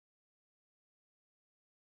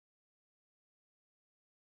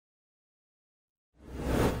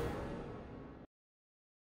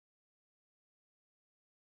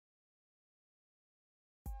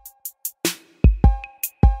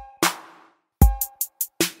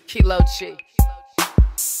Kilo G.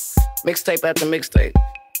 Mixtape after mixtape.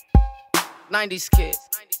 90s kid.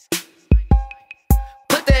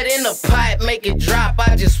 Put that in the pot, make it drop.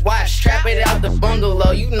 I just watch. Trap it out the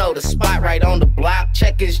bungalow. You know the spot right on the block.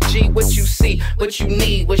 Check his G. What you see, what you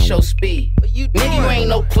need, what's your speed? Nigga, you ain't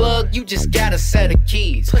no plug, you just got a set of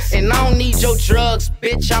keys. And I don't need your drugs,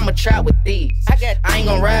 bitch, I'ma try with these. I ain't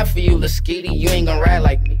gon' ride for you, Laskitty, you ain't gon' ride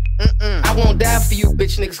like me. I won't die for you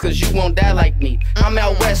bitch niggas, cause you won't die like me. I'm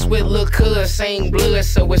out west with Lil' Cuz, same blood,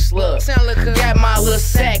 so it's love. Got my little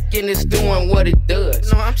sack and it's doing what it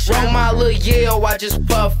does. Roll my little Yale, I just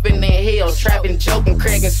puff and inhale. Trapping, joking,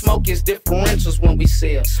 cracking, smoke is differentials when we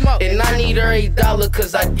sell. And I need her $8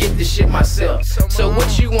 cause I get this shit myself. So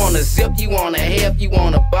what you want, a zip, you want a half, you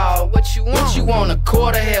want a ball? What you want, a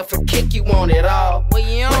quarter, half a kick, you want it all?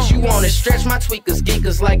 What you want, to stretch my tweakers,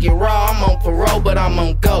 geekers like it raw. I'm on parole, but I'm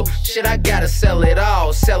on go. Shit, I gotta sell it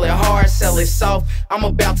all. Sell it hard, sell it soft. I'm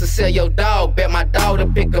about to sell your dog. Bet my dog to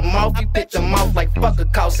pick them off. You pick them off like fuck a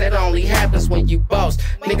cost. That only happens when you boss.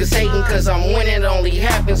 Niggas hating cause I'm winning. It only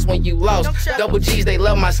happens when you lost. Double G's, they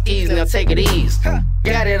love my skis. Now take it easy.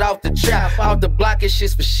 Got it off the trap. Off the block, it's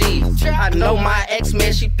shit's for she's. I know my ex,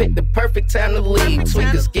 man, she picked the perfect time to leave.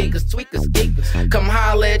 Tweakers, geekers, tweakers, geekers. Come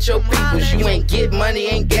holler at your peoples. You ain't get money,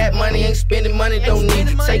 ain't got money, ain't spending money, don't need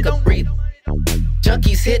to take a breather.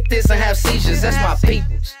 Junkies hit this and have seizures, that's my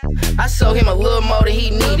peoples. I sold him a little more than he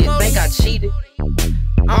needed, think I cheated.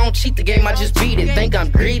 I don't cheat the game, I just beat it, think I'm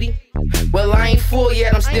greedy. Well, I ain't full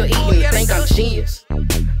yet, I'm still eating it, think I'm genius.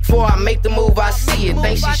 Before I make the move, I see it,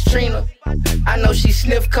 think she's Trina. I know she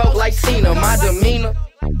sniff coke like Tina, my demeanor.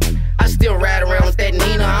 I still ride around with that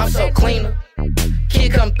Nina, I'm so cleaner.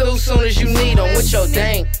 Kid come through soon as you need him with your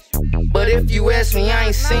dang. But if you ask me, I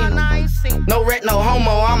ain't seen him. No rat, no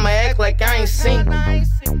homo, I'ma act like I ain't seen him.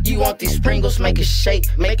 You want these Pringles, make it shake,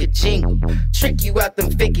 make it jingle. Trick you out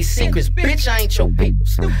them Vicky secrets, bitch, I ain't your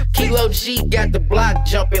peoples. Kilo G got the block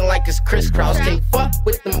jumping like it's crisscross. Can't fuck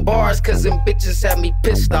with them bars, cause them bitches have me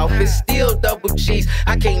pissed off. It's still double G's,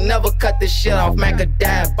 I can't never cut this shit off. Mac a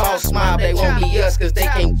dive, boss smile, they won't be us, cause they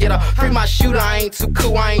can't get off. Free my shooter, I ain't too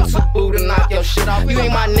cool, I ain't too boo to knock your shit off. You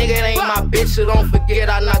ain't my nigga, it ain't my bitch, so don't forget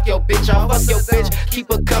I knock your bitch off. Fuck your bitch,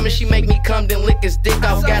 keep her coming, she make me come, then lick his dick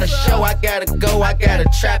off. Got a show, I gotta go, I gotta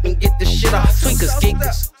trap and get this shit off. Tweakers,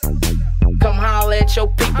 geekers, come holler at your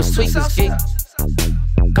peoples, tweakers,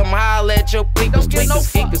 geekers. Come holler at your peoples,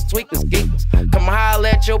 tweakers, geekers, tweakers, geekers. Come holler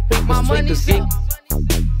at your peoples, tweakers,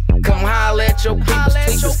 geekers. Come holler at your peoples,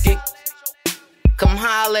 tweakers, geekers. Come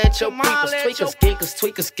holler at your peoples, tweakers, geekers,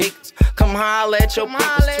 tweakers, geekers. Come holler at your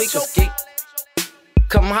peoples, tweakers, geekers.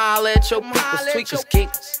 Come holler at your peoples, tweakers,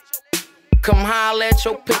 geekers. Come holler at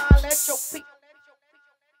your peoples.